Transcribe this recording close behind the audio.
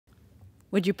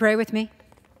Would you pray with me?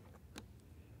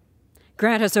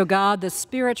 Grant us, O God, the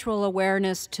spiritual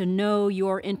awareness to know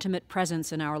your intimate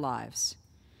presence in our lives.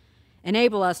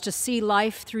 Enable us to see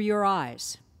life through your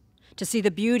eyes, to see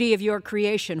the beauty of your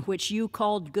creation, which you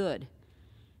called good,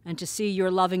 and to see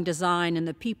your loving design in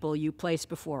the people you place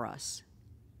before us.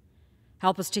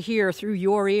 Help us to hear through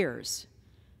your ears,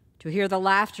 to hear the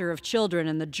laughter of children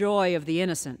and the joy of the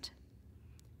innocent,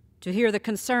 to hear the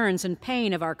concerns and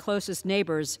pain of our closest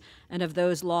neighbors and of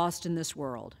those lost in this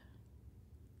world.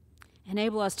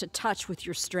 Enable us to touch with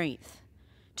your strength,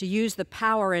 to use the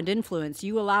power and influence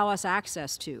you allow us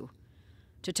access to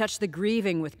touch the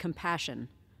grieving with compassion,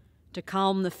 to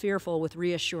calm the fearful with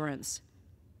reassurance,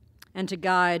 and to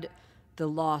guide the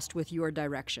lost with your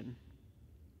direction.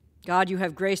 God, you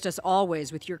have graced us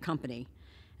always with your company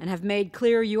and have made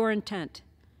clear your intent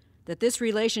that this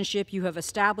relationship you have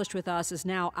established with us is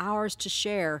now ours to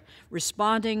share,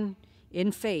 responding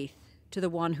in faith to the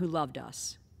one who loved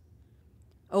us.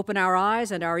 Open our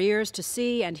eyes and our ears to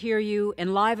see and hear you,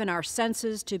 enliven our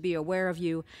senses to be aware of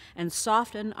you, and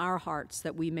soften our hearts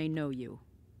that we may know you.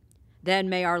 Then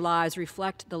may our lives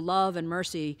reflect the love and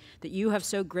mercy that you have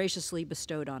so graciously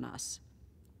bestowed on us.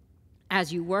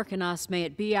 As you work in us, may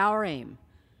it be our aim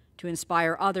to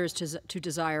inspire others to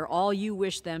desire all you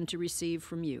wish them to receive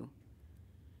from you.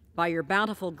 By your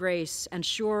bountiful grace and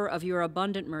sure of your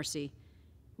abundant mercy,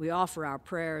 we offer our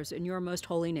prayers in your most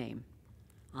holy name.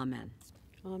 Amen.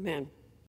 Amen.